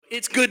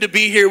It's good to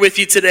be here with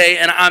you today,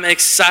 and I'm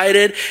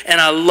excited,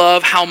 and I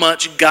love how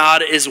much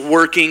God is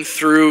working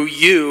through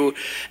you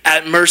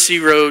at Mercy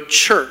Road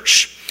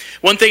Church.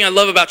 One thing I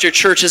love about your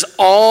church is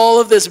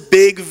all of this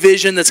big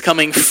vision that's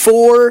coming.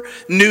 4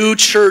 new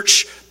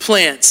church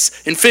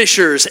plants in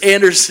Fishers,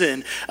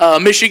 Anderson,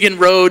 Michigan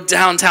Road,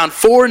 downtown.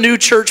 4 new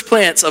church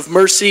plants of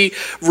Mercy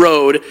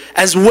Road,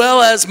 as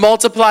well as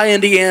Multiply,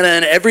 Indiana,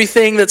 and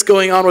everything that's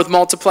going on with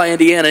Multiply,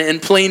 Indiana, in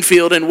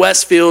Plainfield, in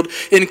Westfield,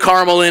 in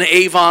Carmel, in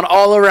Avon,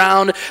 all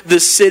around the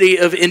city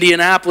of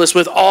Indianapolis.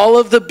 With all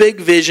of the big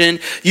vision,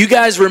 you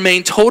guys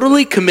remain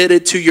totally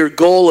committed to your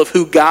goal of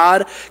who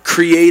God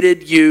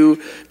created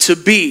you to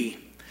be.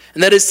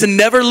 And that is to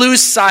never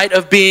lose sight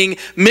of being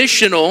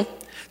missional,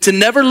 to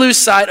never lose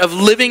sight of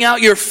living out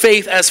your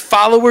faith as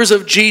followers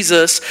of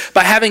Jesus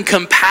by having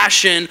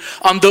compassion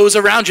on those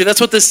around you.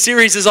 That's what this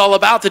series is all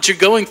about that you're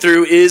going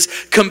through,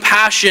 is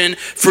compassion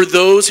for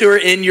those who are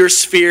in your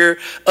sphere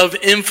of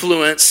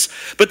influence.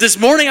 But this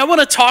morning, I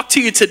want to talk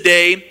to you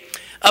today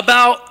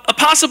about a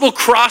possible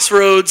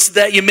crossroads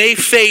that you may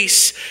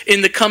face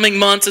in the coming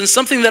months, and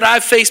something that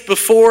I've faced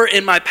before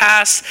in my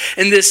past,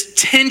 and this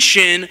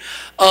tension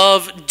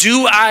of,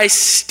 do I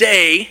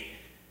stay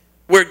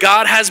where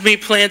God has me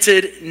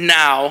planted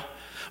now,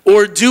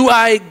 or do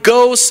I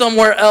go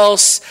somewhere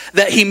else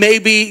that he may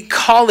be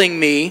calling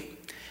me?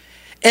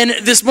 And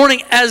this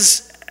morning,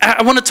 as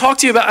I want to talk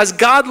to you about, as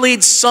God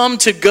leads some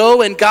to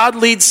go and God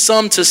leads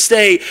some to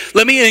stay,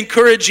 let me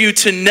encourage you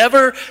to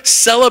never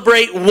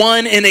celebrate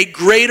one in a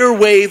greater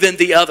way than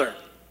the other.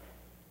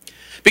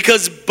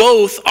 Because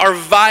both are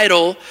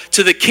vital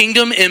to the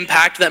kingdom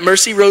impact that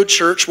Mercy Road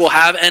Church will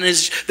have, and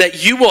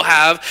that you will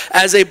have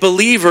as a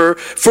believer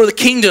for the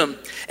kingdom.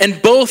 And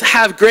both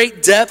have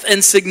great depth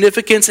and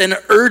significance and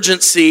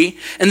urgency,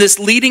 and this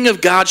leading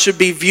of God should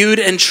be viewed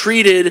and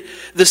treated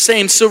the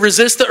same. So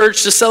resist the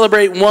urge to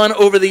celebrate one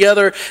over the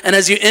other. And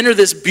as you enter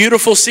this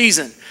beautiful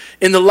season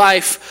in the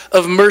life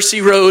of Mercy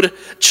Road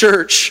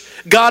Church,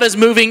 God is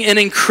moving in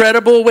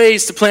incredible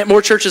ways to plant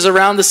more churches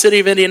around the city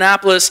of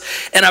Indianapolis.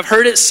 And I've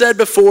heard it said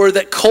before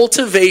that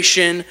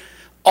cultivation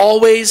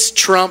always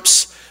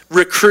trumps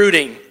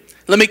recruiting.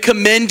 Let me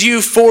commend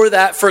you for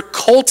that, for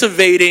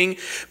cultivating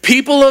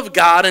people of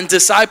God and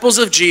disciples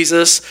of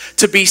Jesus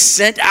to be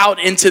sent out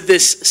into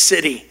this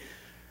city.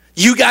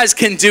 You guys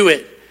can do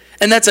it.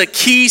 And that's a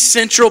key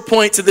central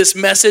point to this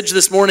message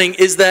this morning,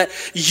 is that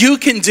you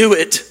can do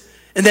it,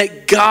 and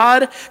that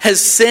God has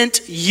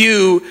sent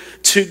you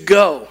to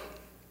go.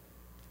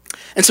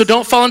 And so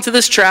don't fall into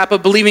this trap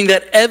of believing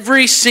that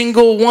every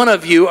single one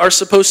of you are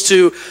supposed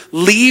to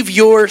leave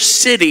your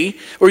city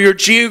or your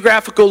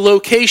geographical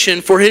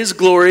location for his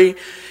glory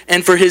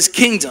and for his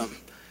kingdom.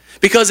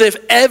 Because if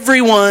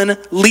everyone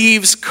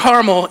leaves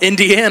Carmel,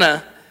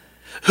 Indiana,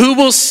 who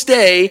will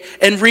stay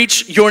and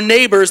reach your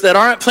neighbors that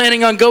aren't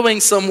planning on going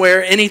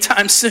somewhere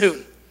anytime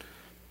soon?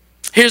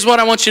 Here's what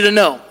I want you to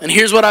know, and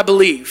here's what I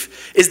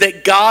believe, is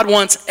that God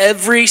wants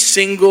every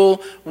single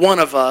one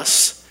of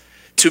us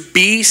to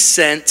be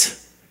sent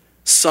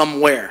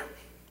somewhere.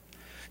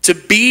 To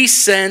be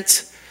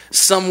sent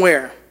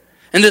somewhere.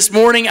 And this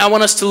morning, I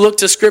want us to look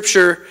to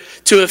Scripture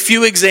to a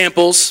few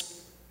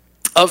examples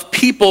of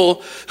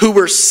people who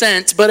were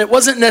sent, but it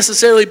wasn't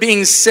necessarily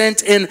being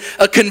sent in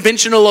a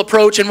conventional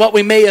approach in what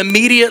we may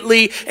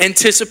immediately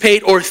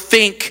anticipate or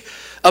think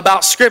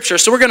about Scripture.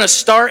 So we're going to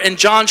start in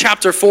John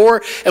chapter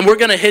 4, and we're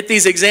going to hit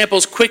these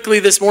examples quickly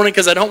this morning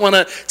because I don't want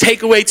to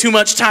take away too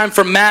much time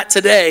from Matt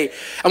today.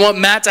 I want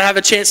Matt to have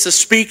a chance to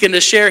speak and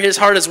to share his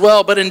heart as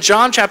well. But in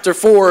John chapter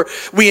 4,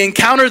 we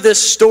encounter this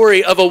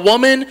story of a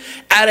woman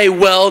at a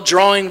well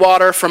drawing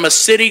water from a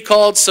city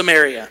called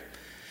Samaria.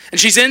 And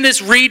she's in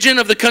this region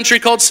of the country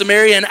called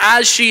Samaria, and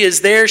as she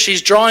is there,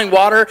 she's drawing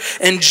water,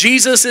 and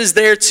Jesus is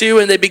there too,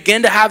 and they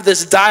begin to have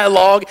this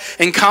dialogue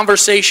and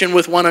conversation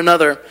with one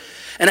another.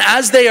 And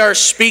as they are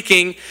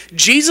speaking,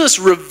 Jesus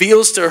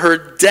reveals to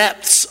her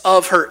depths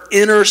of her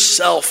inner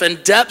self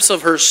and depths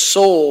of her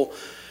soul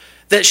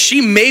that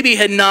she maybe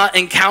had not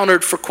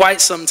encountered for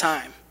quite some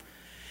time.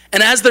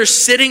 And as they're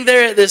sitting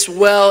there at this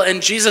well and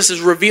Jesus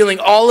is revealing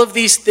all of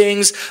these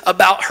things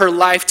about her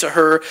life to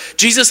her,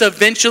 Jesus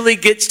eventually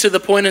gets to the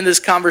point in this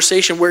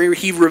conversation where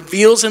he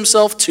reveals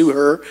himself to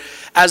her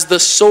as the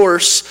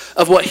source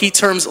of what he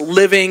terms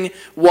living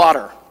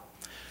water.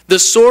 The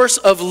source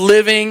of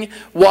living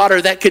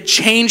water that could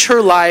change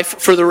her life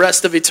for the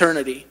rest of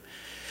eternity.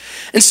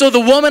 And so the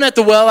woman at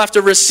the well,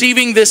 after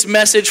receiving this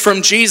message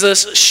from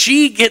Jesus,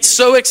 she gets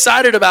so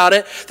excited about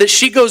it that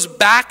she goes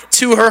back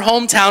to her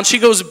hometown. She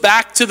goes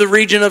back to the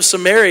region of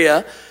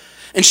Samaria,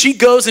 and she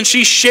goes and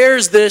she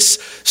shares this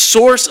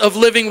source of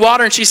living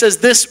water. And she says,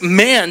 this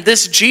man,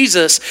 this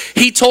Jesus,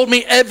 he told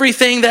me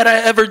everything that I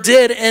ever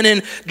did. And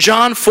in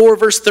John 4,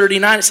 verse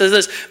 39, it says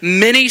this: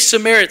 many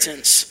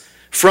Samaritans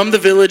from the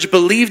village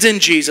believed in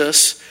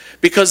Jesus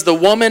because the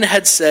woman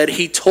had said,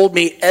 he told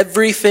me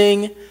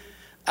everything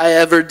I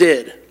ever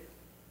did.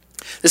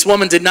 This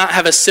woman did not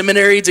have a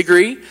seminary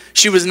degree.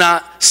 She was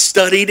not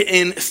studied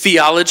in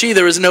theology.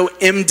 There was no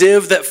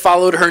MDiv that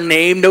followed her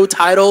name, no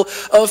title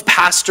of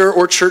pastor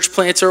or church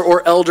planter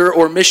or elder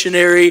or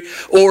missionary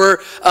or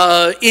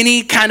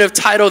any kind of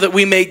title that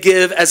we may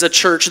give as a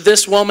church.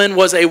 This woman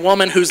was a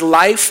woman whose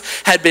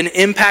life had been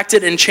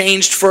impacted and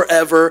changed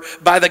forever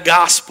by the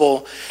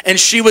gospel. And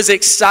she was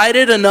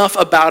excited enough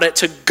about it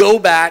to go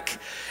back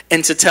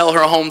and to tell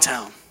her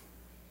hometown.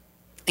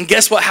 And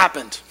guess what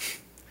happened?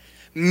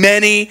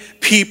 Many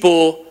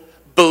people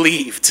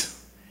believed.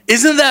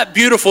 Isn't that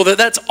beautiful that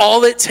that's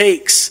all it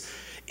takes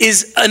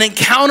is an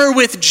encounter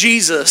with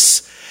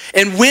Jesus?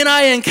 And when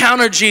I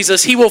encounter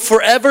Jesus, he will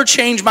forever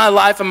change my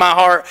life and my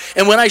heart.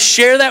 And when I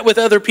share that with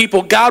other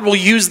people, God will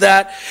use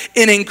that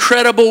in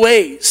incredible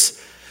ways.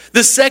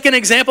 The second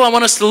example I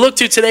want us to look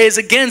to today is,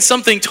 again,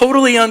 something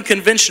totally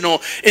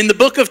unconventional. In the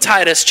book of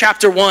Titus,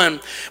 chapter 1,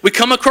 we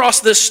come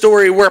across this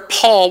story where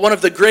Paul, one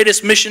of the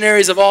greatest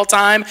missionaries of all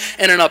time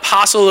and an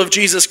apostle of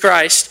Jesus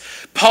Christ,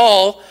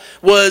 Paul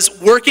was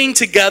working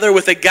together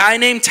with a guy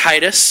named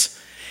Titus.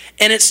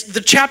 And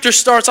the chapter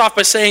starts off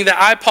by saying that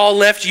I, Paul,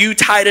 left you,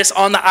 Titus,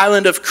 on the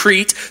island of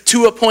Crete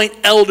to appoint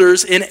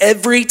elders in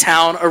every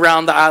town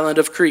around the island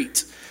of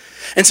Crete.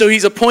 And so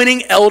he's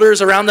appointing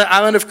elders around the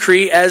island of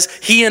Crete as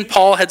he and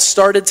Paul had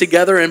started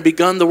together and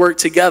begun the work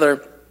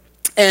together.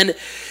 And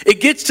it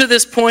gets to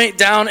this point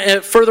down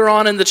further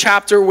on in the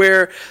chapter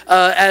where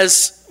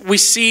as we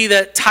see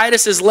that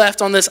Titus is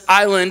left on this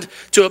island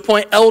to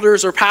appoint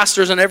elders or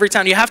pastors in every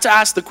town, you have to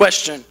ask the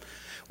question,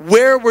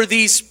 where were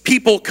these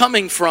people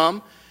coming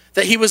from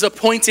that he was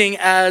appointing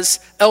as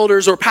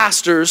elders or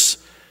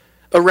pastors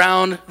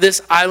around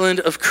this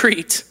island of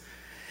Crete?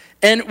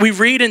 And we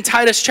read in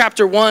Titus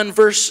chapter 1,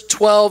 verse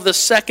 12, the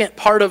second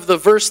part of the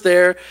verse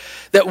there,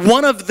 that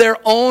one of their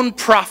own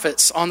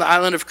prophets on the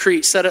island of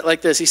Crete said it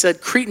like this. He said,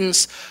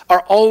 Cretans are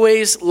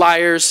always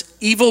liars,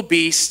 evil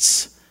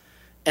beasts,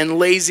 and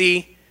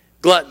lazy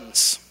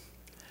gluttons.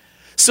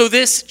 So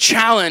this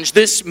challenge,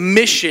 this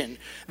mission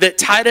that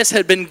Titus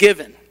had been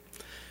given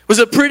was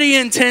a pretty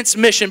intense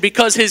mission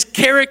because his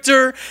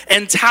character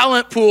and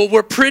talent pool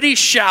were pretty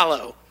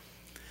shallow.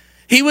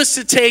 He was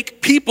to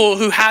take people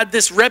who had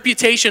this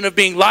reputation of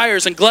being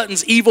liars and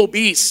gluttons, evil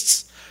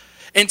beasts,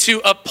 and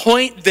to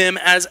appoint them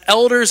as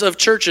elders of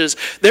churches.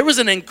 There was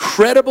an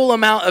incredible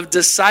amount of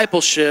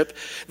discipleship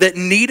that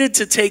needed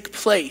to take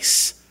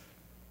place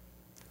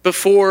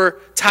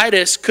before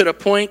Titus could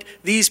appoint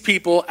these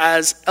people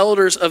as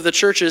elders of the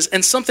churches.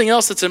 And something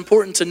else that's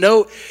important to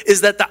note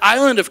is that the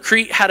island of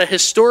Crete had a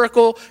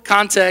historical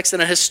context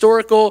and a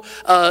historical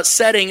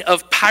setting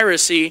of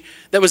piracy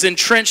that was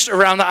entrenched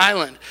around the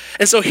island.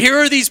 And so here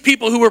are these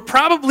people who were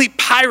probably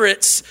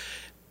pirates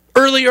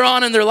earlier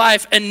on in their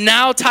life, and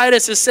now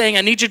Titus is saying,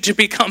 I need you to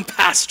become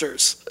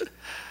pastors.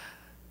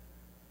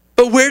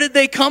 But where did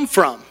they come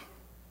from?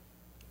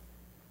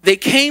 They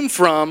came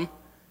from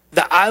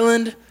the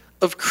island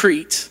of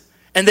Crete,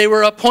 and they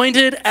were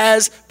appointed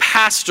as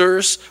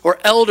pastors or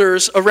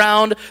elders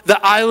around the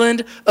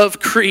island of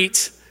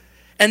Crete.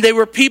 And they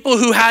were people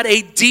who had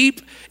a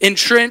deep,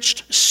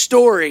 entrenched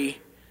story.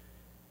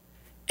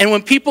 And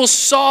when people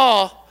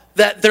saw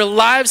that their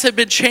lives had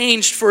been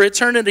changed for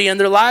eternity and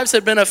their lives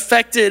had been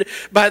affected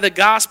by the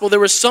gospel,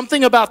 there was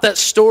something about that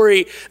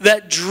story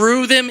that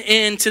drew them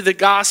into the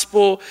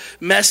gospel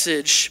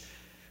message.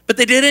 But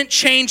they didn't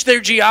change their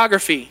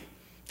geography.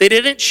 They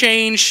didn't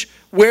change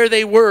where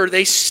they were.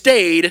 They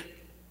stayed,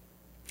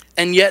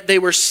 and yet they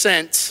were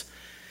sent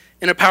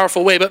in a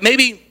powerful way. But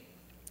maybe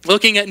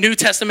looking at New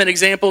Testament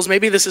examples,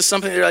 maybe this is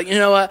something they're like, you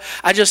know what,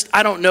 I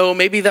don't know.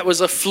 Maybe that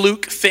was a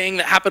fluke thing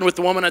that happened with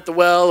the woman at the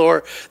well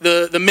or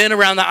the men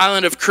around the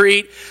island of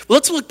Crete.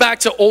 Let's look back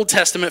to Old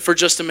Testament for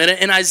just a minute.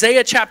 In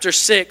Isaiah chapter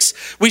 6,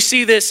 we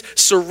see this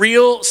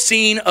surreal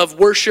scene of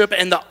worship,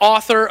 and the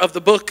author of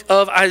the book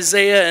of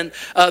Isaiah and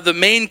the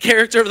main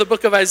character of the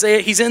book of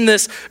Isaiah, he's in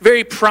this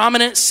very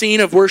prominent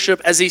scene of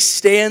worship as he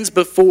stands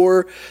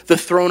before the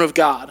throne of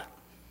God.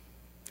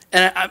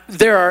 And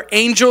there are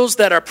angels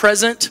that are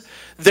present.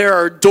 There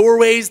are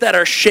doorways that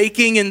are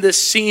shaking in this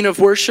scene of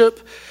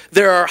worship.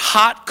 There are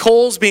hot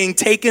coals being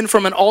taken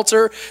from an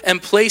altar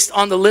and placed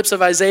on the lips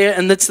of Isaiah.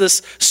 And it's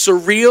this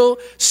surreal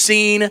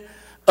scene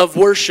of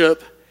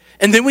worship.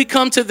 And then we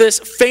come to this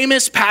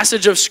famous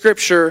passage of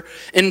scripture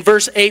in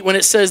verse 8 when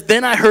it says,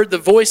 Then I heard the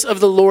voice of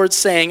the Lord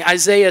saying,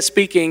 Isaiah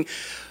speaking,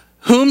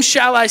 Whom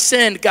shall I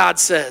send, God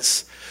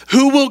says?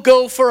 Who will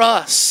go for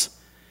us?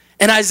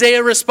 And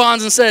Isaiah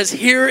responds and says,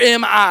 Here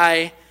am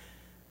I,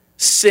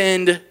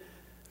 send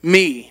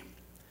me.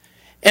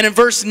 And in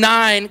verse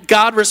 9,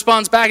 God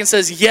responds back and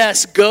says,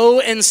 Yes,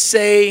 go and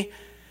say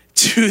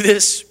to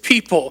this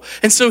people.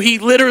 And so he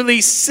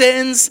literally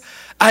sends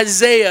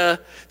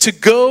Isaiah to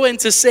go and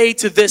to say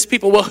to this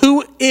people. Well,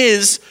 who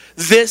is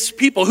this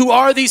people? Who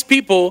are these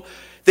people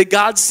that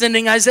God's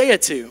sending Isaiah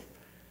to?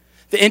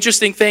 The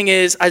interesting thing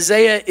is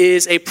Isaiah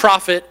is a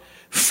prophet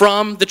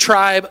from the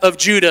tribe of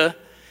Judah,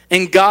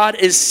 and God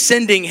is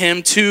sending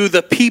him to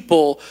the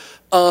people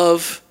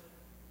of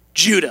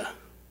Judah.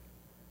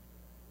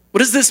 What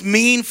does this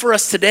mean for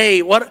us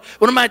today? What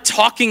am I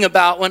talking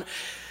about when,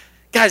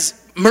 guys,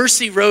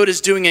 Mercy Road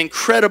is doing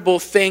incredible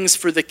things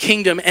for the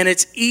kingdom, and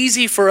it's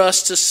easy for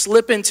us to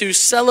slip into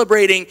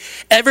celebrating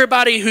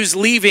everybody who's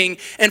leaving,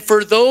 and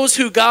for those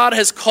who God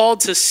has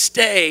called to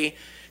stay,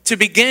 to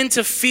begin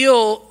to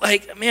feel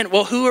like, man,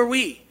 well, who are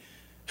we?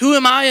 Who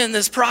am I in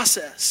this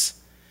process?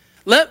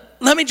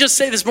 Let me just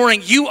say this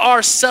morning, you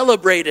are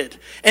celebrated.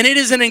 And it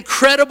is an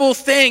incredible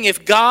thing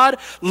if God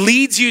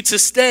leads you to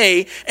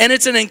stay. And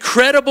it's an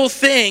incredible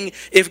thing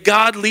if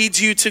God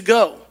leads you to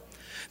go.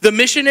 The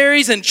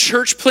missionaries and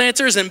church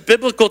planters in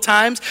biblical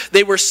times,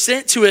 they were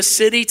sent to a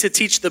city to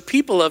teach the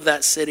people of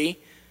that city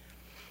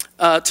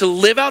to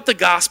live out the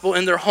gospel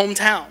in their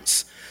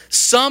hometowns.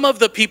 Some of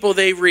the people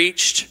they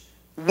reached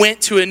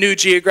went to a new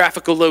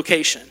geographical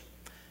location.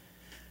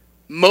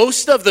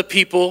 Most of the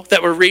people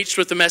that were reached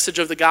with the message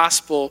of the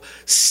gospel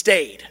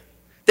stayed.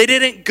 They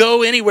didn't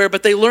go anywhere,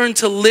 but they learned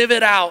to live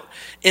it out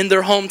in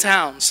their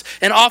hometowns.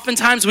 And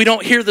oftentimes we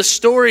don't hear the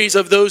stories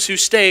of those who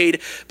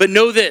stayed, but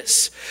know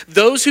this,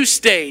 those who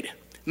stayed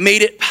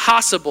made it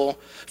possible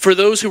for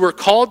those who were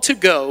called to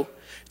go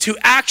to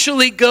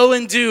actually go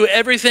and do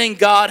everything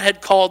God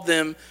had called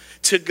them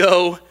to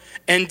go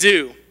and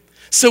do.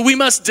 So we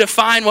must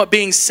define what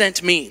being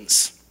sent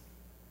means.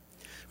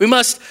 We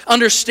must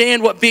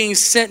understand what being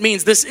sent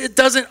means. It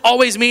doesn't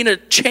always mean a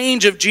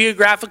change of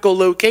geographical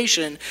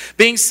location.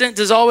 Being sent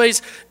does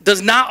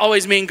not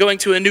always mean going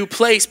to a new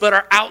place, but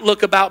our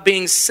outlook about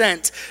being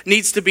sent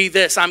needs to be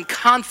this. I'm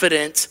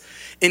confident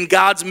in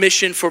God's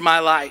mission for my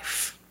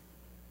life.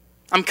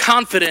 I'm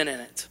confident in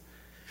it.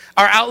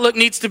 Our outlook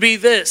needs to be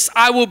this.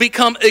 I will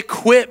become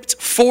equipped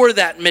for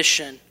that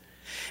mission,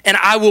 and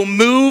I will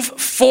move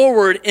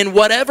forward in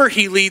whatever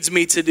he leads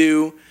me to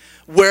do,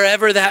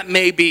 wherever that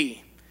may be.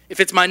 If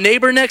it's my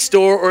neighbor next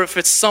door or if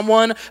it's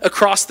someone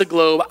across the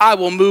globe, I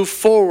will move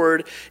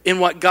forward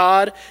in what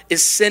God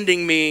is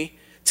sending me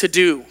to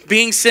do.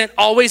 Being sent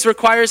always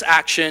requires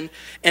action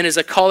and is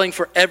a calling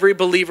for every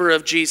believer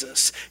of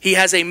Jesus. He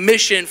has a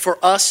mission for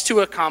us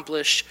to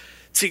accomplish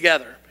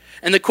together.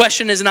 And the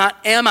question is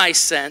not, am I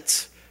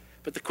sent?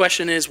 But the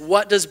question is,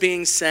 what does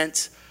being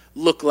sent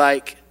look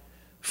like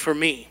for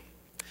me?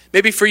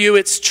 Maybe for you,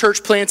 it's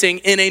church planting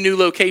in a new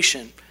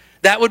location.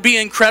 That would be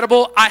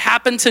incredible. I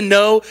happen to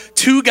know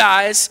two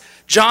guys,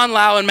 John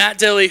Lau and Matt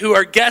Dilley, who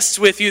are guests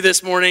with you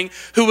this morning,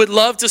 who would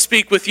love to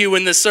speak with you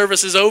when this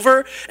service is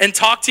over and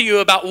talk to you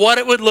about what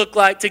it would look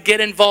like to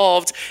get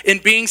involved in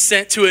being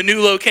sent to a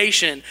new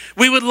location.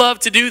 We would love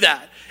to do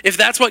that if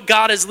that's what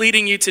God is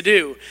leading you to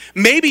do.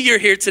 Maybe you're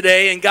here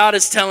today and God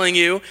is telling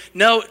you,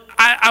 no,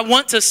 I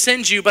want to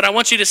send you, but I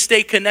want you to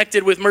stay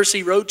connected with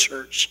Mercy Road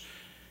Church.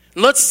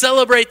 Let's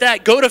celebrate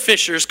that. Go to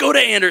Fishers, go to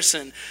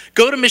Anderson,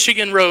 go to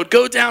Michigan Road,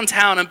 go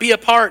downtown and be a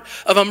part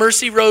of a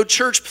Mercy Road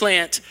church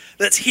plant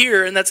that's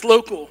here and that's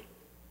local.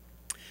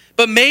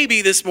 But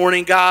maybe this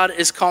morning God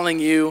is calling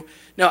you,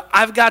 no,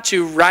 I've got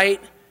you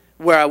right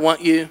where I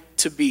want you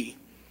to be.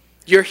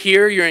 You're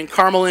here, you're in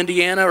Carmel,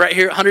 Indiana, right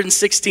here at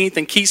 116th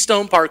and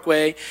Keystone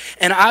Parkway,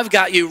 and I've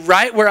got you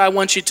right where I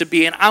want you to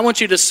be, and I want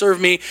you to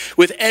serve me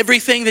with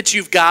everything that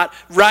you've got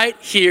right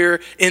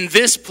here in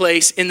this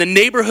place, in the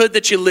neighborhood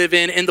that you live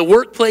in the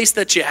workplace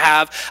that you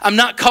have. I'm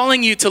not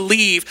calling you to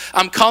leave.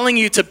 I'm calling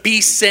you to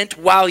be sent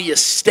while you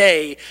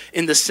stay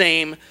in the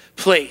same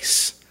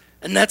place.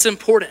 And that's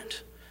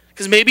important.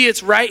 Because maybe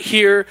it's right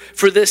here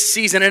for this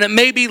season, and it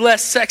may be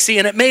less sexy,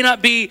 and it may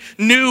not be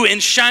new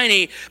and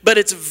shiny, but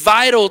it's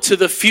vital to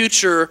the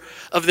future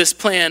of this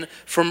plan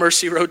for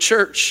Mercy Road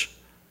Church.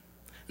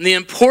 And the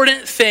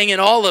important thing in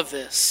all of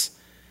this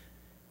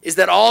is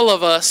that all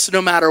of us,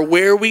 no matter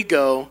where we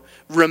go,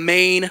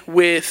 remain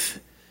with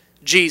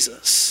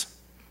Jesus.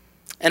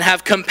 And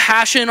have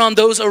compassion on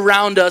those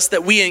around us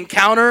that we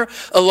encounter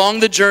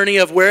along the journey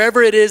of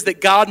wherever it is that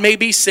God may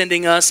be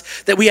sending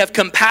us, that we have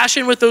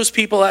compassion with those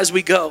people as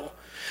we go.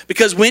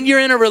 Because when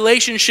you're in a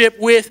relationship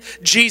with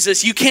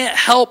Jesus, you can't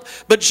help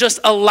but just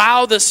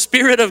allow the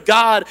Spirit of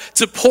God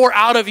to pour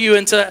out of you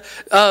and to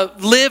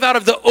live out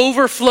of the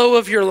overflow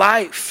of your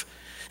life.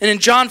 And in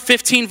John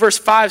 15, verse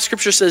 5,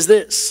 Scripture says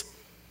this.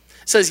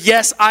 It says,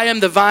 yes, I am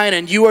the vine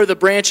and you are the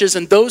branches,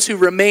 and those who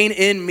remain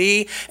in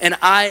me and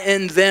I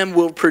in them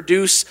will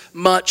produce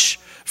much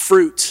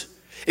fruit.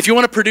 If you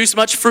want to produce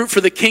much fruit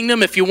for the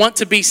kingdom, if you want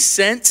to be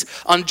sent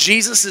on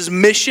Jesus'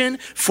 mission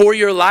for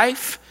your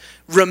life,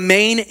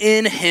 remain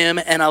in him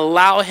and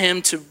allow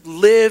him to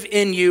live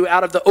in you.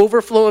 Out of the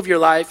overflow of your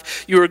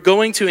life, you are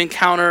going to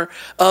encounter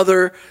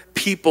other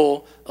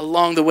people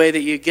along the way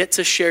that you get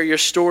to share your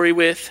story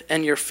with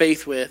and your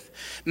faith with.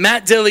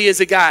 Matt Dilley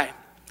is a guy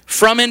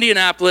from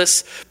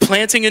Indianapolis,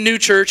 planting a new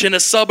church in a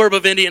suburb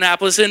of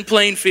Indianapolis in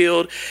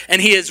Plainfield,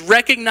 and he has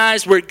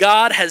recognized where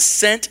God has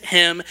sent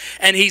him,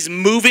 and he's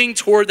moving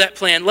toward that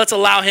plan. Let's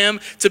allow him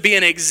to be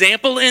an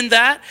example in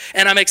that,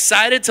 and I'm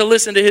excited to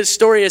listen to his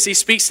story as he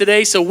speaks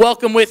today, so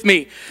welcome with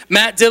me,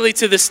 Matt Dilley,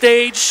 to the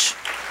stage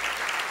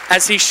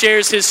as he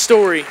shares his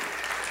story.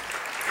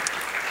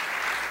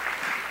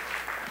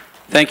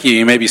 Thank you.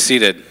 You may be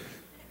seated.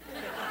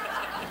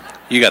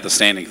 You got the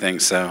standing thing,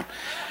 so...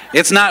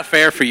 It's not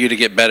fair for you to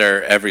get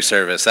better every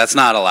service. That's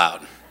not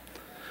allowed.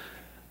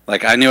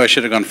 Like, I knew I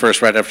should have gone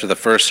first right after the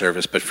first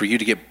service, but for you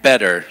to get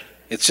better,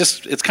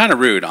 it's kind of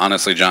rude,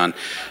 honestly, John.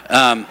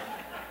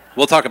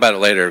 We'll talk about it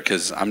later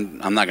because I'm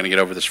not going to get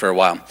over this for a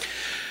while.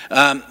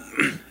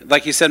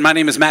 Like you said, my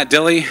name is Matt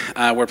Dilley.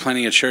 We're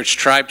planning a church,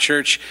 Tribe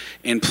Church,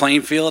 in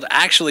Plainfield.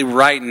 Actually,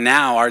 right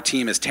now, our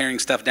team is tearing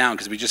stuff down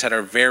because we just had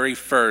our very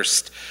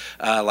first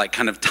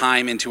kind of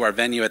time into our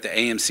venue at the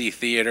AMC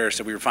Theater.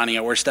 So we were finding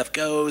out where stuff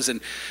goes and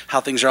how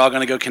things are all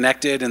going to go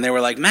connected. And they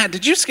were like, Matt,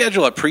 did you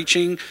schedule a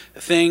preaching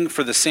thing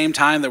for the same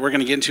time that we're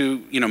going to get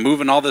into,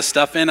 moving all this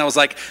stuff in? I was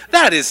like,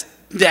 that is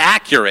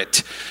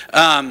accurate.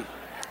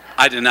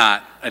 I did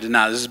not.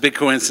 This is a big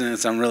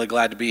coincidence. I'm really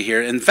glad to be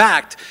here. In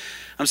fact,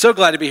 I'm so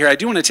glad to be here. I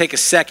do want to take a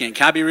second.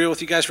 Can I be real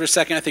with you guys for a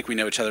second? I think we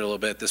know each other a little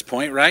bit at this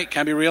point, right?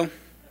 Can I be real?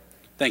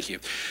 Thank you.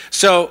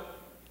 So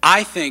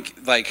I think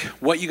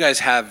what you guys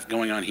have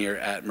going on here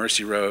at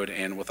Mercy Road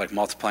and with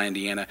Multiply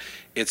Indiana,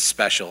 it's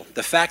special.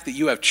 The fact that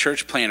you have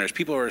church planners,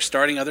 people who are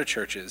starting other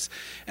churches,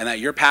 and that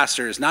your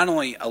pastor is not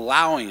only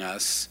allowing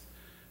us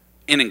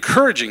and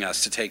encouraging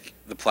us to take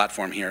the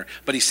platform here,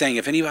 but he's saying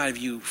if anybody of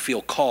you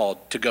feel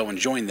called to go and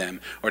join them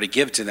or to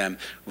give to them,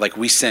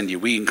 we send you,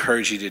 we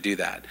encourage you to do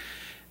that.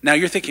 Now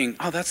you're thinking,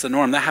 oh, that's the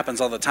norm. That happens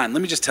all the time.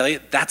 Let me just tell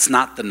you, that's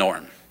not the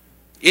norm.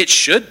 It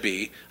should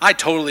be. I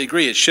totally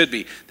agree. It should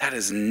be. That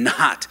is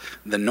not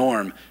the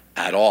norm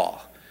at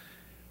all.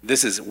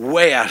 This is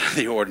way out of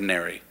the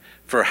ordinary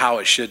for how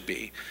it should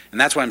be. And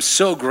that's why I'm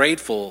so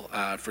grateful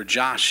for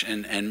Josh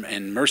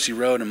and Mercy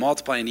Road and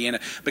Multiply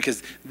Indiana,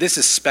 because this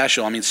is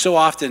special. I mean, so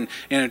often,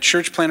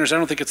 church planners, I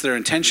don't think it's their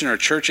intention, or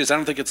churches, I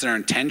don't think it's their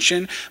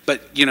intention,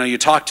 but, you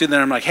talk to them,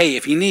 I'm like, hey,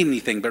 if you need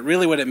anything, but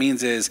really what it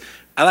means is,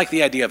 I like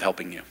the idea of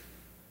helping you.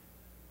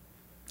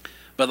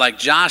 But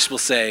Josh will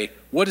say,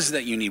 what is it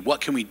that you need?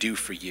 What can we do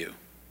for you?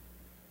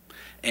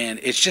 And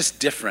it's just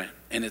different,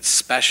 and it's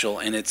special,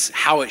 and it's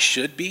how it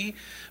should be,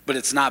 but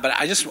it's not. But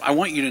I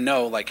want you to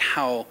know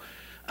how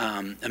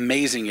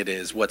amazing it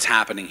is what's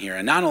happening here.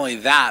 And not only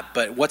that,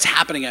 but what's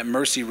happening at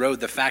Mercy Road,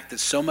 the fact that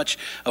so much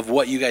of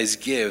what you guys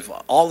give,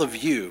 all of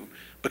you,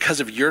 because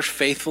of your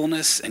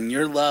faithfulness and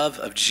your love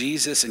of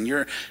Jesus and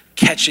your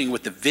catching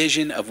with the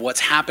vision of what's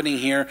happening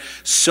here,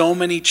 so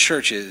many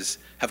churches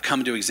have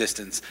come to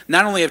existence.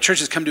 Not only have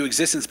churches come to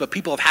existence, but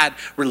people have had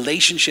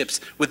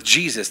relationships with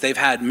Jesus. They've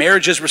had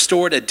marriages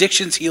restored,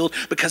 addictions healed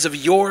because of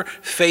your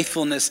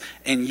faithfulness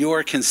and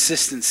your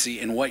consistency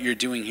in what you're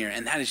doing here.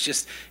 And that is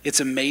just, it's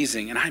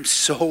amazing. And I'm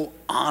so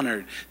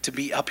honored to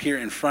be up here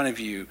in front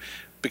of you,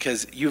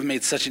 because you've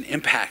made such an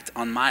impact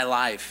on my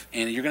life,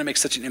 and you're going to make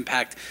such an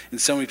impact in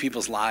so many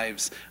people's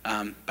lives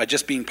by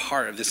just being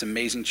part of this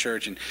amazing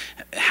church and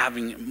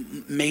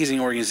having amazing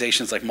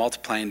organizations like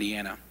Multiply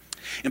Indiana.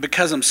 And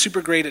because I'm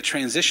super great at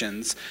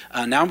transitions,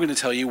 now I'm going to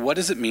tell you, what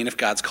does it mean if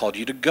God's called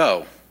you to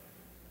go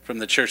from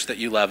the church that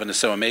you love and is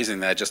so amazing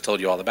that I just told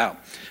you all about?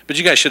 But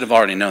you guys should have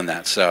already known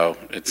that, so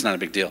it's not a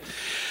big deal.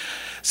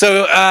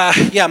 So,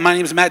 my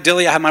name is Matt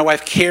Dilley. I have my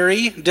wife,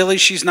 Carrie Dilley.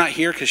 She's not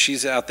here because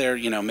she's out there,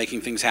 making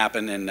things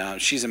happen,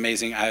 and she's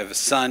amazing. I have a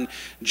son,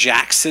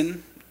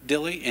 Jackson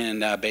Dilley,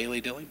 and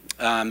Bailey Dilley.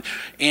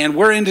 And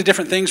we're into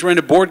different things. We're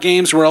into board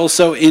games. We're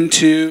also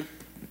into...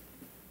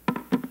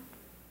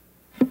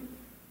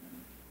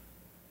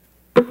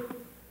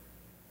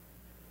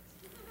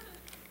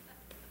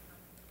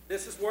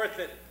 This is worth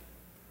it.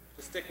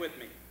 Just stick with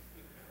me.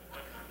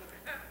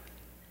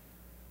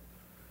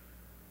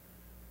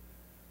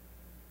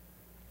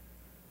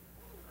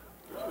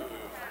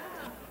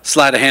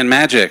 Sleight of hand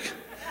magic.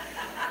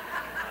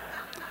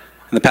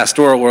 In the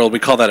pastoral world, we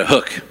call that a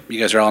hook. You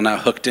guys are all now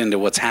hooked into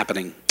what's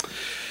happening.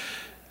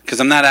 Because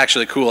I'm not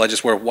actually cool. I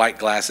just wear white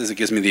glasses. It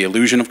gives me the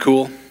illusion of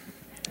cool.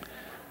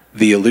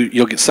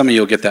 Some of you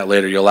will get that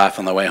later. You'll laugh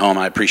on the way home.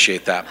 I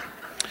appreciate that.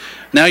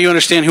 Now you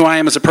understand who I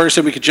am as a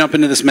person. We could jump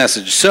into this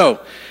message. So,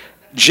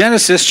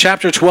 Genesis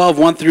chapter 12,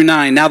 1 through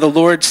 9. Now the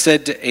Lord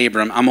said to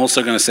Abram, I'm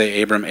also going to say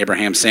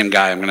Abraham, same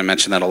guy. I'm going to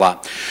mention that a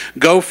lot.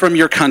 Go from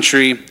your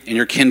country and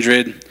your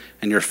kindred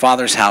and your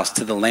father's house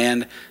to the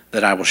land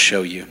that I will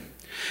show you.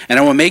 And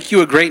I will make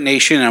you a great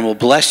nation, and I will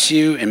bless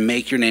you and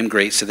make your name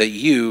great so that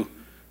you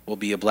will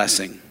be a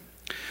blessing.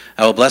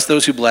 I will bless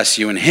those who bless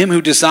you, and him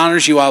who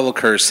dishonors you I will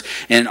curse,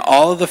 and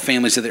all of the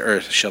families of the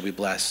earth shall be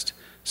blessed.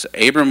 So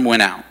Abram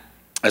went out,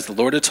 as the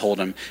Lord had told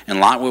him, and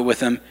Lot went with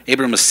him.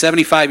 Abram was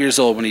 75 years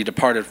old when he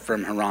departed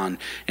from Haran.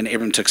 And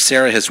Abram took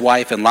Sarah his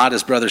wife, and Lot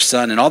his brother's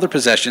son, and all the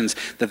possessions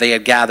that they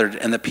had gathered,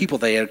 and the people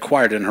they had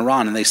acquired in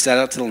Haran, and they set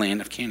out to the land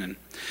of Canaan.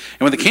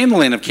 And when they came to the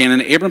land of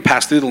Canaan, Abram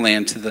passed through the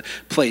land to the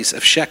place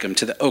of Shechem,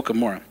 to the oak of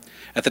Moreh.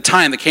 At the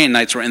time the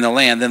Canaanites were in the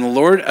land, then the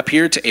Lord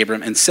appeared to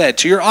Abram and said,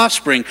 to your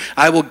offspring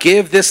I will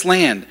give this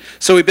land.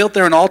 So he built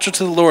there an altar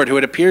to the Lord who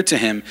had appeared to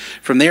him.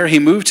 From there he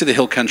moved to the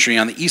hill country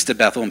on the east of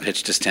Bethel and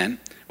pitched his tent,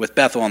 with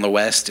Bethel on the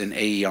west and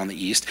Ai on the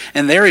east.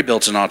 And there he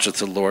built an altar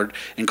to the Lord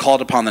and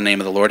called upon the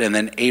name of the Lord. And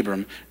then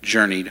Abram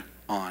journeyed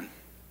on.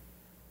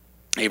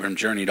 Abram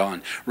journeyed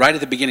on. Right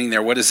at the beginning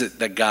there, what is it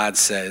that God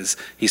says?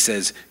 He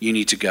says, you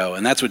need to go.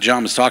 And that's what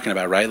John was talking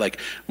about, right? Like,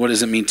 what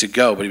does it mean to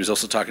go? But he was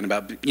also talking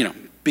about,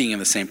 being in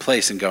the same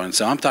place and going.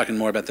 So I'm talking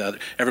more about the other.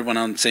 Everyone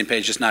on the same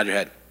page, just nod your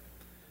head.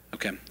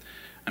 Okay.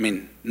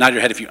 Nod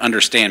your head if you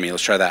understand me.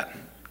 Let's try that.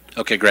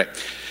 Okay, great.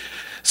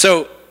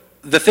 So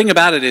the thing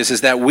about it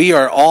is that we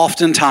are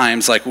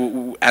oftentimes, like,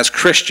 as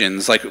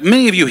Christians, like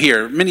many of you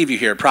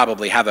here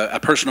probably have a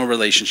personal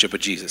relationship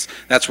with Jesus.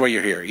 That's why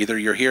you're here. Either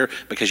you're here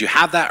because you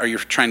have that or you're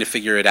trying to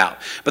figure it out.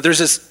 But there's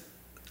this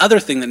other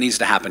thing that needs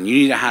to happen. You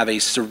need to have a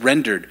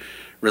surrendered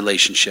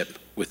relationship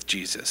with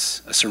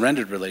Jesus, a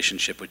surrendered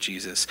relationship with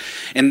Jesus.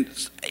 And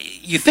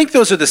you think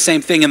those are the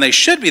same thing, and they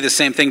should be the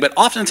same thing, but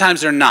oftentimes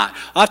they're not.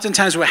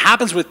 Oftentimes what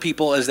happens with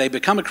people is they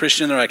become a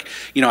Christian, they're like,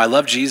 I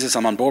love Jesus,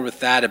 I'm on board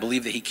with that, I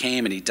believe that he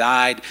came and he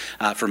died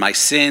for my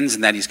sins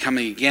and that he's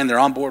coming again, they're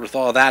on board with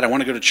all of that, I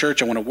want to go to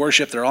church, I want to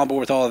worship, they're on board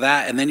with all of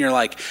that, and then you're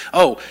like,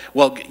 oh,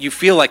 well, you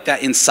feel like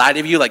that inside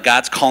of you, like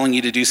God's calling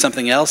you to do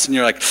something else, and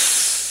you're like,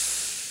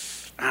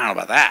 I don't know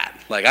about that.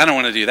 Like, I don't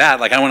want to do that.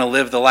 Like, I want to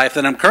live the life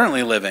that I'm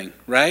currently living,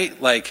 right?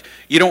 Like,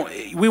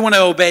 we want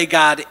to obey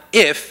God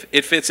if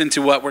it fits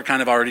into what we're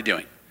kind of already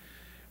doing.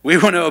 We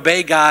want to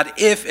obey God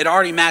if it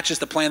already matches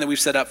the plan that we've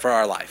set up for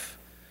our life.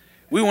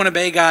 We want to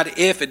obey God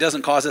if it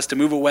doesn't cause us to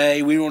move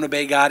away. We want to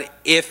obey God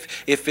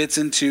if it fits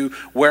into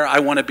where I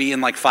want to be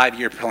in like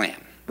 5-year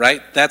plan,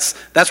 right? That's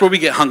where we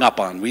get hung up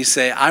on. We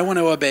say, I want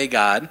to obey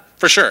God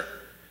for sure,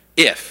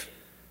 if.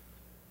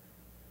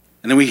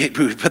 And then we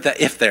put that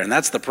if there, and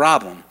that's the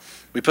problem.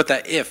 We put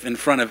that if in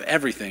front of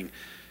everything.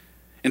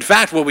 In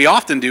fact, what we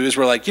often do is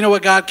we're like, you know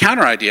what, God,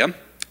 counter idea.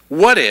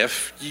 What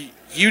if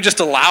you just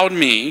allowed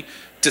me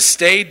to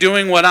stay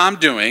doing what I'm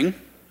doing,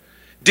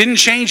 didn't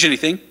change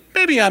anything?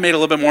 Maybe I made a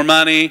little bit more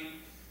money.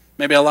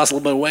 Maybe I lost a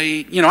little bit of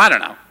weight. I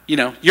don't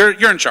know.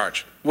 You're in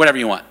charge, whatever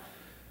you want.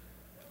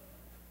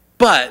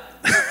 But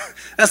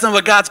that's not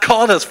what God's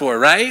called us for,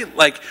 right?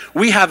 Like,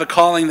 we have a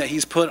calling that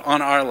he's put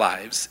on our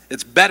lives.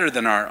 It's better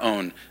than our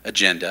own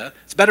agenda.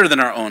 It's better than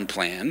our own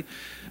plan.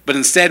 But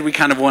instead, we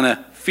kind of want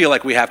to feel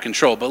like we have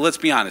control. But let's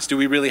be honest. Do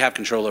we really have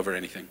control over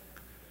anything?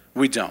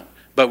 We don't.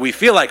 But we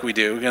feel like we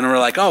do. And we're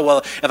like, oh, well,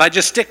 if I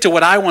just stick to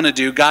what I want to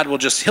do,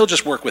 he'll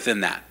just work within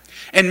that.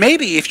 And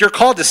maybe if you're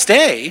called to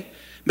stay,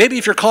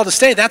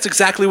 that's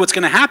exactly what's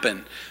going to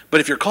happen. But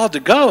if you're called to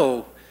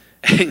go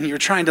and you're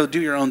trying to do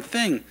your own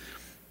thing,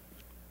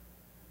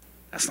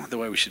 that's not the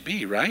way we should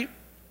be, right?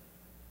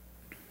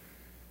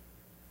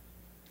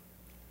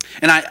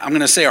 And I'm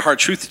going to say a hard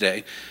truth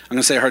today.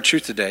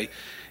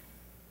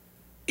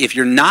 If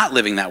you're not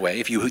living that way,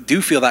 if you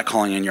do feel that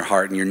calling in your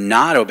heart and you're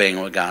not obeying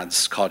what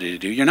God's called you to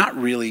do, you're not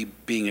really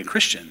being a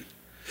Christian.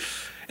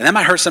 And that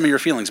might hurt some of your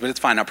feelings, but it's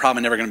fine. I'm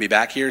probably never going to be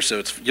back here,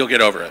 so you'll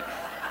get over it.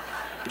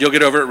 You'll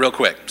get over it real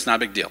quick. It's not a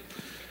big deal.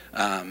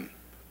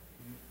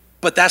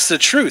 But that's the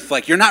truth.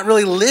 Like, you're not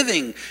really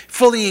living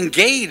fully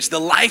engaged the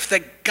life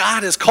that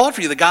God has called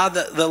for you,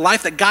 the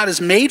life that God has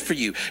made for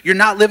you. You're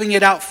not living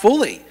it out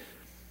fully.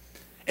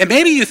 And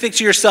maybe you think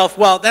to yourself,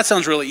 well, that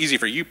sounds really easy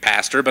for you,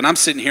 Pastor, but I'm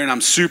sitting here and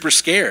I'm super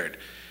scared.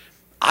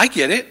 I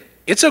get it.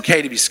 It's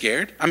okay to be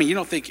scared. You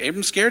don't think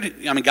Abram's scared?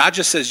 God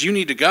just says, you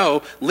need to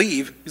go,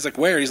 leave. He's like,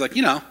 where? He's like,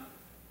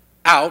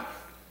 out.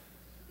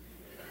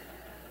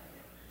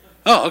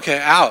 Oh, okay,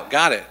 out.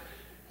 Got it.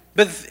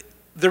 But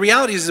the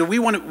reality is that we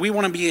want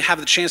to have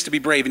the chance to be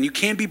brave, and you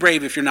can't be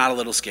brave if you're not a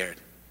little scared.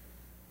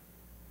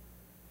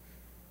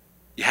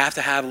 You have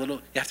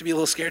to be a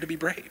little scared to be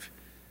brave.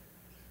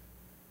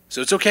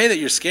 So it's okay that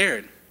you're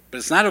scared, but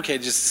it's not okay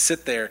to just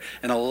sit there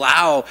and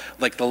allow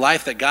the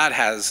life that God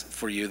has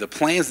for you, the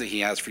plans that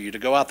he has for you, to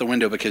go out the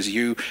window because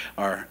you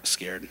are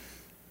scared.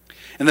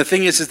 And the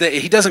thing is that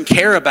he doesn't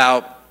care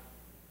about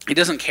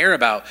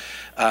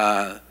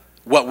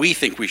what we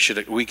think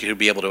we could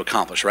be able to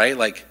accomplish, right?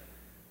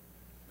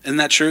 Isn't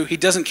that true? He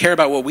doesn't care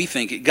about what we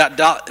think.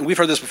 We've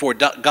heard this before.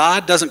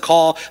 God doesn't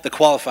call the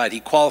qualified. He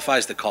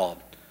qualifies the called.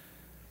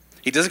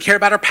 He doesn't care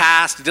about our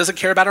past. He doesn't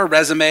care about our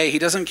resume. He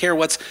doesn't care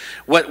what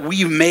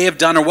we may have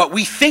done or what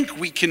we think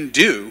we can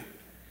do.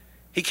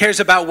 He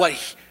cares about what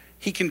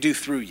he can do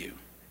through you.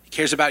 He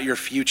cares about your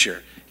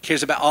future. He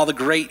cares about all the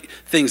great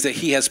things that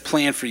he has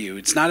planned for you.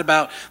 It's not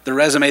about the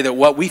resume that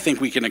what we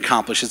think we can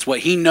accomplish. It's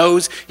what he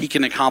knows he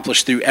can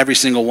accomplish through every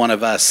single one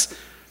of us.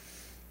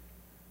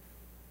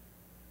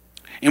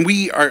 And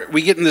we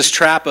get in this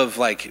trap of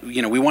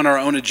we want our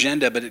own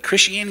agenda, but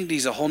Christianity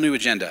is a whole new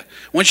agenda.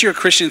 Once you're a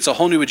Christian, it's a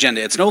whole new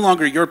agenda. It's no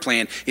longer your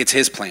plan, it's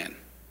his plan.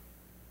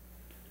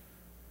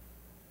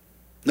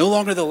 No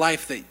longer the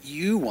life that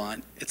you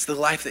want, it's the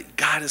life that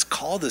God has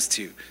called us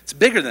to. It's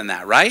bigger than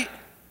that, right?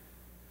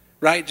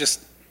 Right?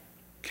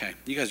 Okay,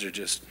 you guys are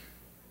just,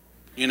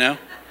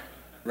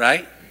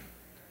 right?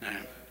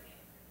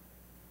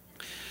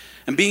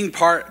 And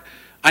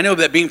I know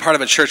that being part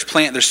of a church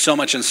plant, there's so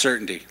much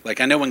uncertainty.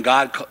 I know when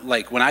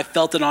when I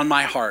felt it on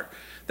my heart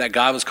that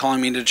God was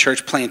calling me into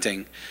church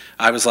planting,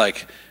 I was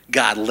like,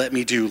 God, let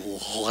me do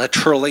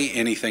literally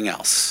anything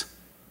else.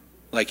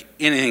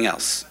 Anything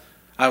else.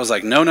 I was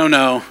like, no.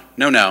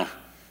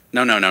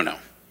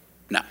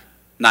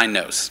 9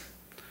 no's.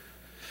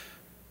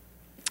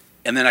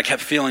 And then I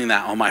kept feeling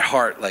that on my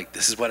heart, like,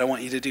 this is what I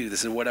want you to do.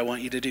 This is what I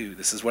want you to do.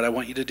 This is what I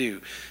want you to do.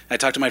 And I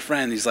talked to my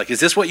friend. He's like, is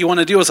this what you want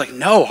to do? I was like,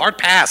 no, hard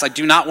pass. I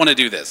do not want to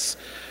do this.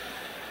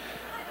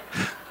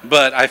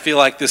 But I feel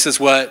like this is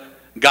what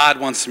God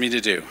wants me to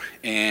do.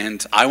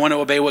 And I want to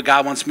obey what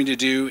God wants me to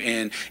do.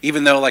 And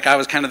even though like I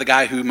was kind of the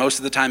guy who most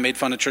of the time made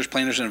fun of church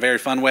planners in a very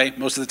fun way,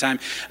 most of the time,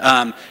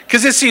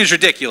 because it seems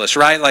ridiculous,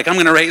 right? Like I'm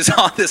going to raise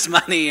all this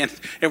money and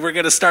we're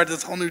going to start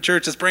this whole new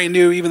church that's brand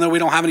new, even though we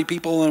don't have any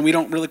people and we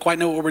don't really quite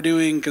know what we're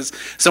doing. Because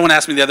someone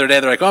asked me the other day,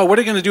 they're like, oh, what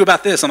are you going to do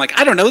about this? I'm like,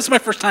 I don't know. This is my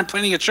first time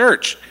planning a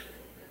church.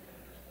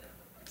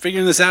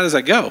 Figuring this out as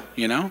I go,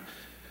 you know?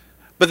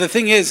 But the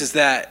thing is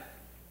that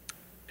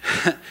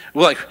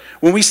well, like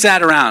when we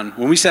sat around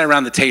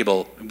the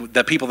table,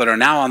 the people that are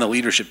now on the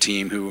leadership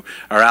team who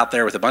are out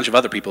there with a bunch of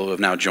other people who have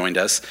now joined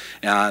us,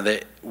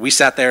 we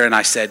sat there and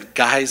I said,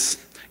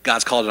 guys,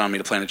 God's called it on me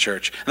to plant a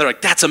church. And they're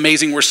like, that's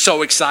amazing. We're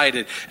so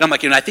excited. And I'm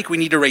like, I think we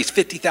need to raise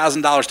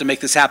 $50,000 to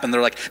make this happen.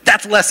 They're like,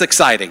 that's less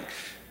exciting.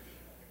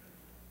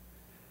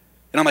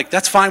 And I'm like,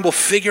 that's fine. We'll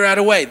figure out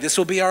a way. This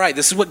will be all right.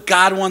 This is what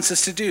God wants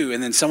us to do.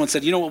 And then someone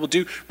said, you know what we'll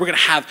do? We're gonna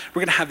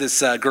have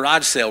this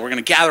garage sale. We're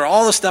gonna gather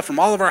all the stuff from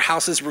all of our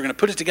houses. We're gonna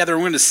put it together.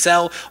 And we're gonna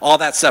sell all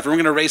that stuff. And we're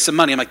gonna raise some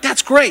money. I'm like,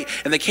 that's great.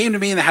 And they came to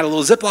me and they had a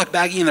little Ziploc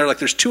baggie and they're like,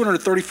 there's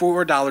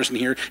 $234 in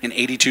here and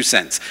 82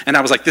 cents. And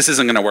I was like, this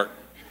isn't gonna work.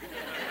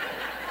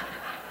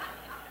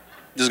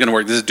 This is gonna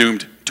work. This is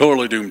doomed.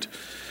 Totally doomed.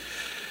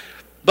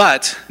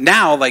 But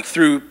now, like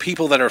through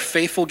people that are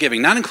faithful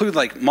giving, not include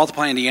like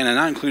Multiply Indiana,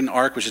 not including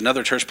ARC, which is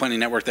another church planting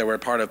network that we're a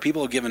part of,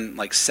 people have given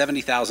like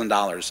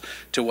 $70,000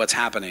 to what's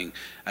happening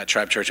at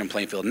Tribe Church in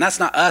Plainfield. And that's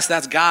not us,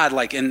 that's God.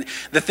 Like, and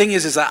the thing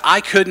is that I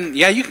couldn't,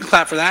 yeah, you can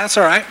clap for that, that's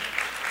all right.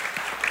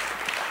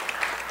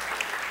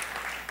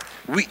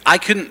 I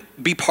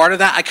couldn't be part of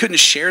that. I couldn't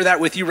share that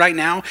with you right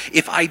now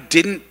if I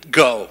didn't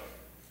go.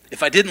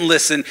 If I didn't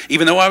listen,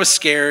 even though I was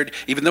scared,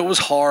 even though it was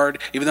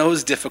hard, even though it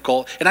was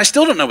difficult, and I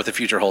still don't know what the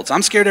future holds.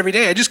 I'm scared every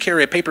day. I just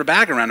carry a paper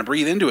bag around and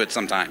breathe into it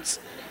sometimes.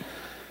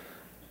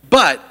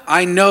 But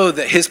I know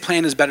that his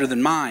plan is better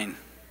than mine,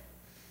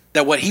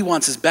 that what he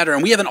wants is better.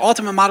 And we have an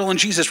ultimate model in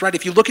Jesus, right?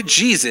 If you look at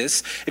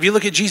Jesus,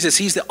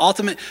 he's the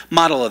ultimate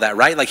model of that,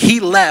 right? Like he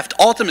left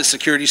ultimate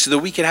security so that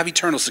we could have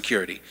eternal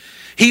security.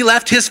 He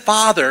left his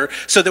Father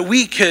so that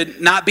we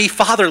could not be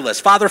fatherless.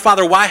 Father,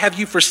 Father, why have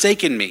you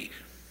forsaken me?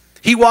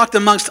 He walked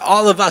amongst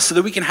all of us so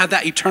that we can have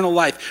that eternal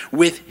life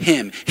with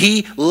him.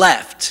 He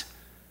left.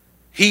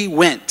 He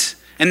went.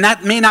 And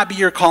that may not be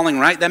your calling,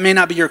 right? That may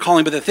not be your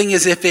calling. But the thing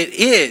is, if it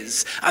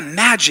is,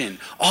 imagine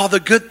all the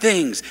good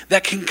things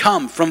that can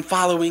come from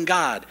following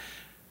God.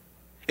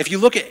 If you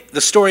look at the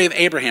story of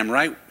Abraham,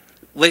 right?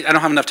 I don't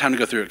have enough time to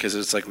go through it because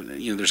it's like,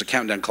 there's a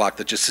countdown clock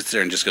that just sits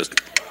there and just goes.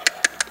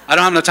 I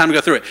don't have enough time to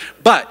go through it.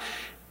 But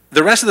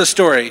the rest of the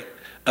story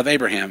of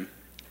Abraham,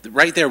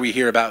 right there we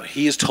hear about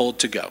he is told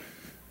to go.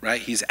 Right?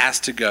 He's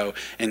asked to go,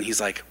 and he's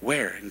like,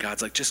 where? And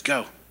God's like, just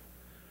go.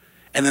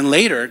 And then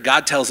later,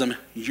 God tells him,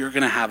 you're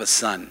going to have a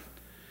son.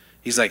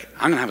 He's like,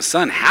 I'm going to have a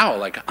son? How?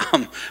 Like,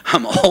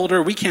 I'm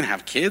older. We can't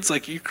have kids.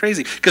 Like, you're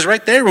crazy. Because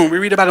right there, when we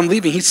read about him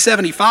leaving, he's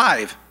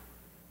 75.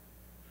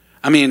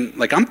 I mean,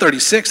 like, I'm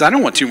 36. I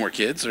don't want 2 more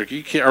kids or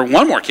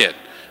 1 more kid.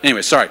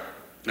 Anyway, sorry.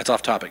 That's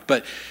off topic.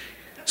 But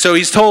so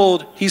he's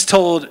told,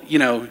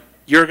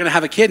 you're going to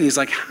have a kid. And he's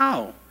like,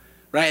 how?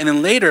 Right? And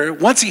then later,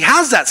 once he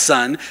has that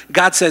son,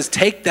 God says,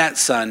 take that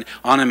son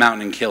on a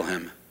mountain and kill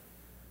him.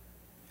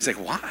 He's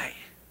like, why?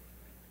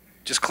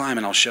 Just climb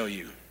and I'll show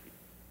you.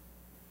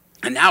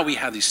 And now we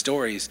have these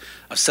stories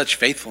of such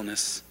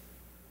faithfulness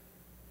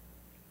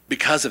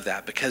because of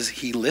that, because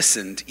he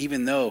listened,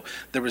 even though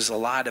there was a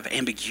lot of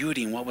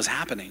ambiguity in what was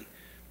happening.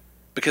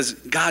 Because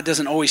God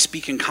doesn't always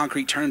speak in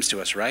concrete terms to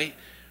us, right?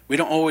 We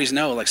don't always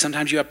know. Like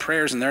sometimes you have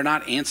prayers and they're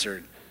not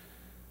answered.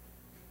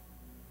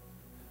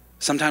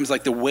 Sometimes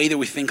like the way that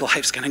we think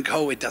life's going to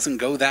go, it doesn't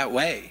go that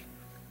way.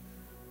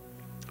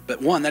 But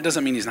one, that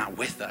doesn't mean he's not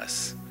with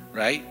us,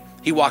 right?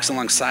 He walks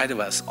alongside of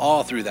us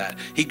all through that.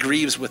 He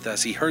grieves with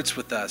us. He hurts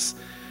with us.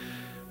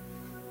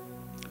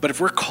 But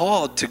if we're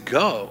called to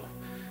go,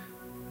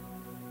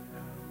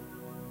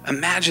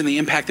 imagine the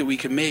impact that we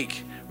can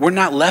make. We're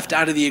not left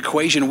out of the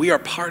equation. We are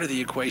part of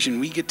the equation.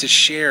 We get to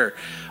share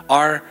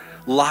our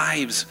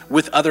lives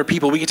with other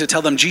people. We get to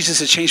tell them Jesus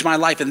has changed my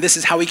life and this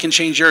is how he can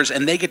change yours.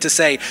 And they get to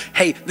say,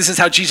 hey, this is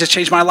how Jesus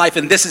changed my life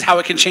and this is how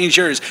it can change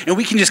yours. And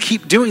we can just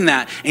keep doing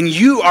that. And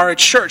you are a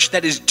church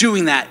that is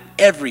doing that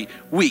every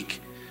week.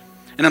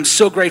 And I'm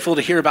so grateful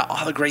to hear about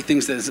all the great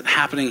things that is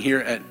happening here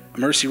at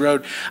Mercy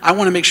Road. I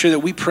want to make sure that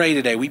we pray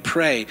today. We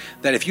pray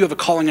that if you have a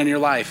calling on your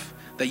life,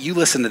 that you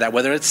listen to that,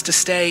 whether it's to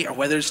stay or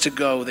whether it's to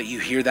go, that you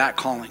hear that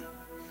calling.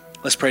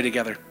 Let's pray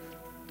together.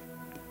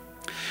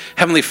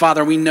 Heavenly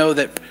Father, we know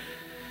that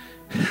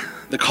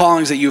the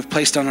callings that you have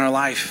placed on our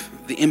life,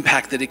 the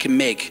impact that it can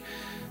make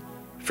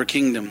for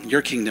kingdom,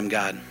 your kingdom,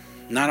 God.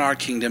 Not our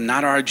kingdom,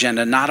 not our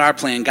agenda, not our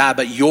plan, God,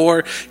 but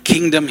your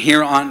kingdom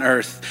here on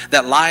earth.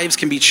 That lives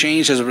can be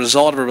changed as a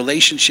result of a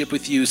relationship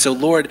with you. So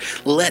Lord,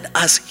 let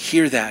us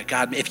hear that,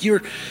 God. If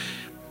you're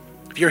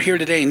If you're here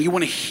today and you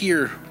want to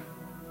hear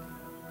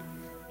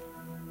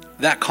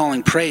that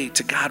calling, pray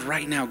to God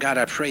right now. God,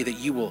 I pray that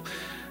you will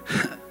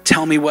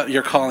tell me what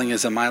your calling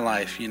is in my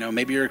life.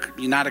 Maybe you're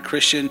not a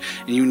Christian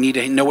and you need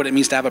to know what it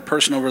means to have a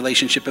personal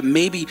relationship. But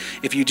maybe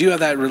if you do have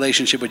that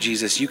relationship with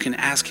Jesus, you can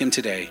ask him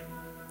today,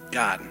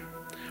 God,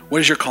 what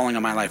is your calling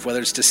on my life?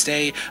 Whether it's to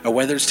stay or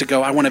whether it's to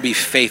go, I want to be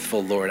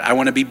faithful, Lord. I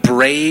want to be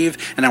brave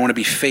and I want to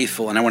be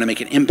faithful and I want to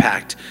make an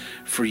impact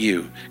for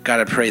you. God,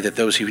 I pray that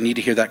those who need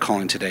to hear that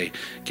calling today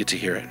get to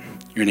hear it.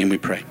 In your name we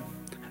pray.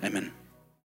 Amen.